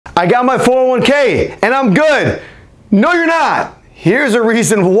I got my 401k and I'm good. No, you're not. Here's a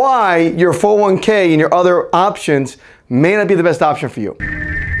reason why your 401k and your other options may not be the best option for you.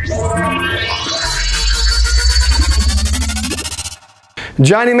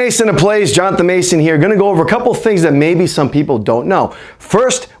 Johnny Mason of Plays, Jonathan Mason here. Going to go over a couple things that maybe some people don't know.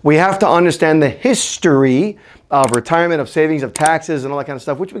 First, we have to understand the history of retirement, of savings, of taxes, and all that kind of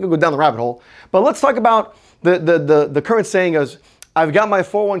stuff, which we can go down the rabbit hole. But let's talk about the current saying is, I've got my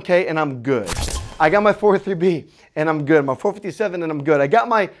 401k and I'm good. I got my 403b and I'm good. My 457 and I'm good. I got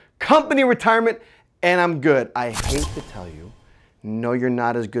my company retirement and I'm good. I hate to tell you, no, you're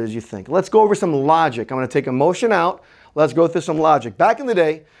not as good as you think. Let's go over some logic. I'm going to take emotion out. Let's go through some logic. Back in the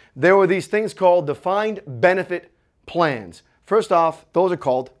day, there were these things called defined benefit plans. First off, those are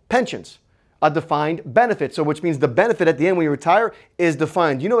called pensions. A defined benefit, so which means the benefit at the end when you retire is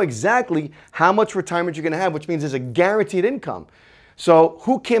defined. You know exactly how much retirement you're going to have, which means there's a guaranteed income. So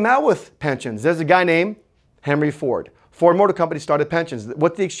who came out with pensions? There's a guy named Henry Ford. Ford Motor Company started pensions.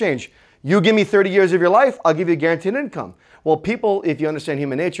 What's the exchange? You give me 30 years of your life, I'll give you a guaranteed income. Well, people, if you understand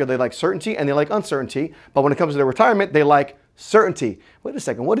human nature, they like certainty and they like uncertainty. But when it comes to their retirement, they like certainty. Wait a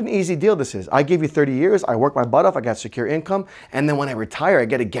second, what an easy deal this is. I give you 30 years, I work my butt off, I got secure income, and then when I retire, I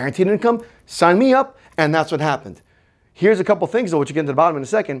get a guaranteed income. Sign me up, and that's what happened. Here's a couple things, though, which you get to the bottom in a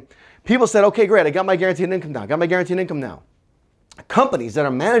second. People said, okay, great, I got my guaranteed income now. I got my guaranteed income now. Companies that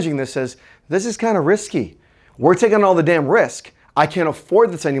are managing this says, this is kind of risky. We're taking all the damn risk. I can't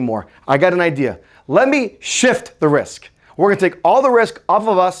afford this anymore. I got an idea. Let me shift the risk. We're going to take all the risk off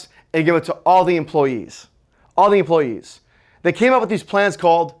of us and give it to all the employees. All the employees. They came up with these plans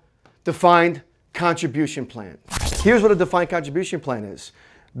called defined contribution plan. Here's what a defined contribution plan is.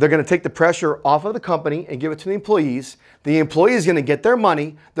 They're going to take the pressure off of the company and give it to the employees. The employee is going to get their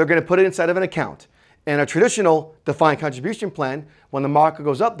money. They're going to put it inside of an account. In a traditional defined contribution plan, when the market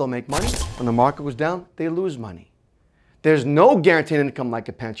goes up, they'll make money. When the market goes down, they lose money. There's no guaranteed income like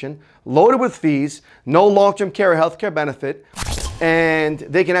a pension, loaded with fees, no long-term care or health care benefit, and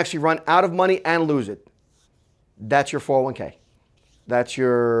they can actually run out of money and lose it. That's your 401k. That's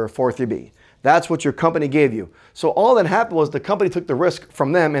your 403b. That's what your company gave you. So all that happened was the company took the risk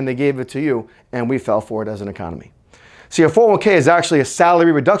from them and they gave it to you, and we fell for it as an economy. See, a 401k is actually a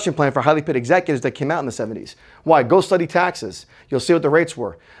salary reduction plan for highly paid executives that came out in the 70s. Why? Go study taxes. You'll see what the rates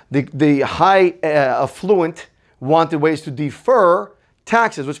were. The high affluent wanted ways to defer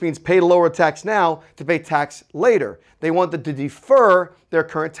taxes, which means pay lower tax now to pay tax later. They wanted to defer their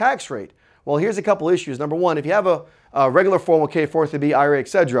current tax rate. Well, here's a couple issues. Number one, if you have a regular 401k, 403b, IRA,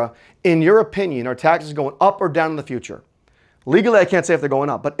 etc., in your opinion, are taxes going up or down in the future? Legally, I can't say if they're going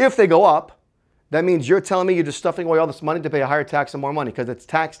up, but if they go up, that means you're telling me you're just stuffing away all this money to pay a higher tax and more money because it's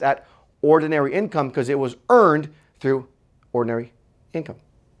taxed at ordinary income because it was earned through ordinary income.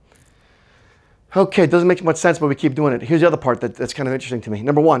 Okay, it doesn't make much sense, but we keep doing it. Here's the other part that's kind of interesting to me.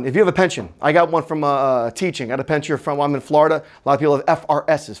 Number one, if you have a pension, I got one from teaching. I got a pension from, I'm in Florida. A lot of people have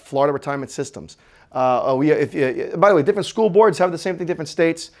FRSs, Florida Retirement Systems. By the way, different school boards have the same thing, different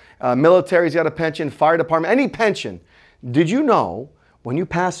states. Military's got a pension, fire department, any pension. Did you know when you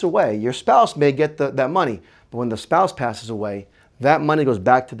pass away, your spouse may get that money, but when the spouse passes away, that money goes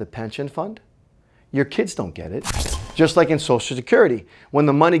back to the pension fund? Your kids don't get it. Just like in Social Security. When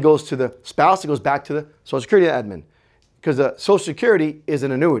the money goes to the spouse, it goes back to the Social Security admin. Because the Social Security is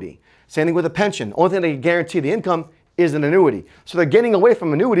an annuity. Same thing with a pension. Only thing they guarantee the income is an annuity. So they're getting away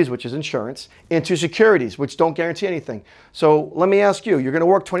from annuities, which is insurance, into securities, which don't guarantee anything. So let me ask you, you're going to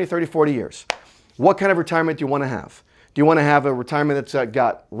work 20, 30, 40 years. What kind of retirement do you want to have? Do you want to have a retirement that's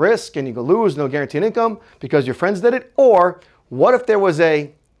got risk and you can lose, no guaranteed income because your friends did it? Or what if there was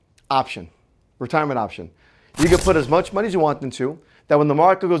a option, retirement option? You can put as much money as you want into, that when the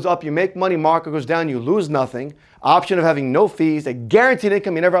market goes up, you make money, market goes down, you lose nothing. Option of having no fees, a guaranteed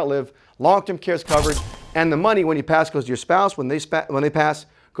income you never outlive, long-term care is covered, and the money when you pass goes to your spouse, when they pass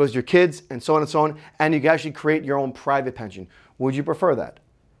goes to your kids, and so on and so on, and you can actually create your own private pension. Would you prefer that?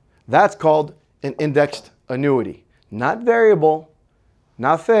 That's called an indexed annuity. Not variable,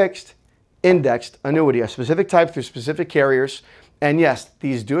 not fixed, indexed annuity, a specific type through specific carriers. And yes,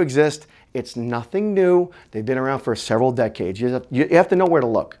 these do exist. It's nothing new. They've been around for several decades. You have to know where to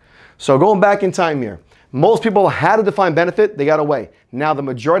look. So going back in time here, most people had a defined benefit, they got away. Now the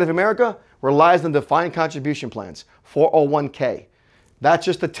majority of America relies on defined contribution plans, 401k. That's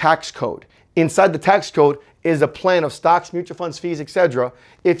just the tax code. Inside the tax code is a plan of stocks, mutual funds, fees, etc.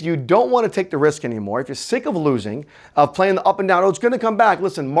 If you don't want to take the risk anymore, if you're sick of losing, of playing the up and down, oh, it's going to come back.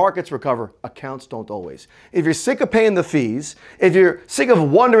 Listen, markets recover. Accounts don't always. If you're sick of paying the fees, if you're sick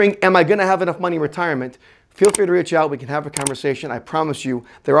of wondering, am I going to have enough money in retirement, feel free to reach out. We can have a conversation. I promise you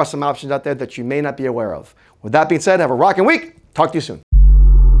there are some options out there that you may not be aware of. With that being said, have a rocking week. Talk to you soon.